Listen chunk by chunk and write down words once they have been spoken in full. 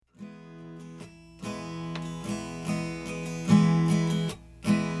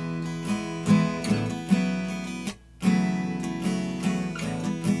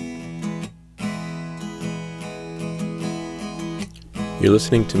You're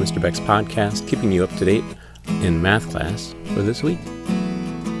listening to Mr. Beck's podcast, keeping you up to date in math class for this week.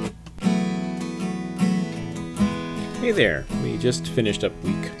 Hey there, we just finished up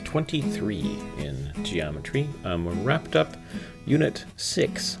week 23 in geometry. We wrapped up unit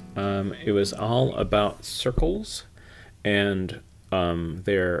 6. It was all about circles and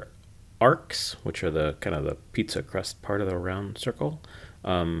their arcs, which are the kind of the pizza crust part of the round circle.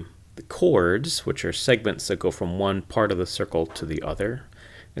 The chords, which are segments that go from one part of the circle to the other.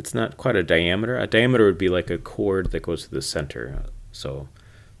 It's not quite a diameter. A diameter would be like a chord that goes to the center. So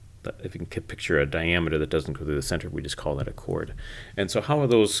if you can picture a diameter that doesn't go through the center, we just call that a chord. And so how are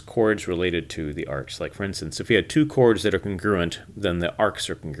those chords related to the arcs? Like, for instance, if you had two chords that are congruent, then the arcs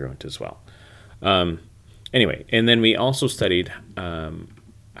are congruent as well. Anyway, and then we also studied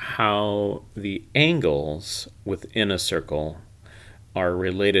how the angles within a circle are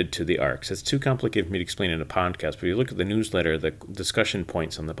related to the arcs. It's too complicated for me to explain in a podcast, but if you look at the newsletter, the discussion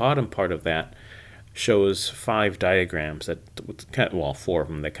points on the bottom part of that shows 5 diagrams that, well, 4 of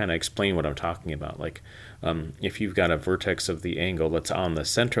them that kind of explain what I'm talking about. Like, if you've got a vertex of the angle that's on the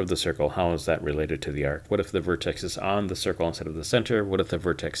center of the circle, how is that related to the arc? What if the vertex is on the circle instead of the center? What if the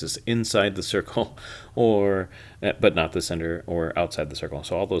vertex is inside the circle, or but not the center, or outside the circle?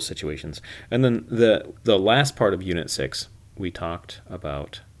 So all those situations. And then the last part of Unit 6, we talked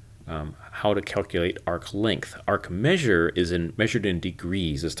about how to calculate arc length. Arc measure is measured in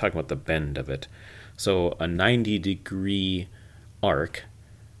degrees. It's talking about the bend of it. So a 90-degree arc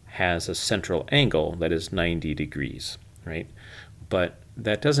has a central angle that is 90 degrees, right? But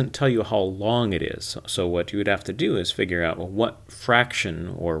that doesn't tell you how long it is. So what you would have to do is figure out, well, what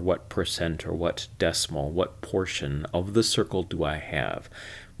fraction or what percent or what decimal, what portion of the circle do I have?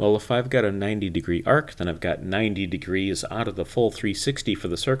 Well, if I've got a 90-degree arc, then I've got 90 degrees out of the full 360 for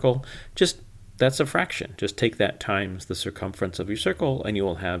the circle. That's a fraction. Just take that times the circumference of your circle, and you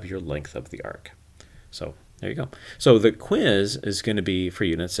will have your length of the arc. So there you go. So the quiz is going to be, for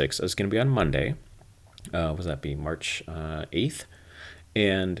Unit 6, is going to be on Monday. What does that be? March 8th.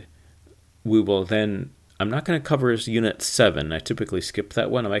 And we will then, I'm not going to cover Unit 7. I typically skip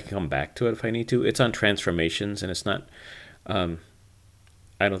that one. I might come back to it if I need to. It's on transformations, and it's not,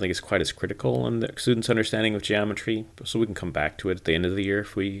 I don't think it's quite as critical in the students' understanding of geometry, so we can come back to it at the end of the year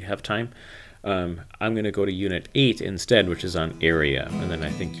if we have time. I'm going to go to Unit 8 instead, which is on area, and then I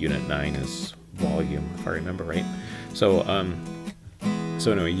think Unit 9 is volume, if I remember right. So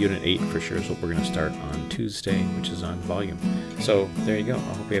anyway, Unit 8 for sure is what we're going to start on Tuesday, which is on volume. So there you go. I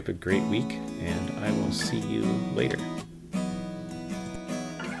hope you have a great week, and I will see you later.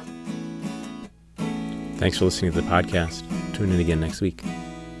 Thanks for listening to the podcast. Tune in again next week.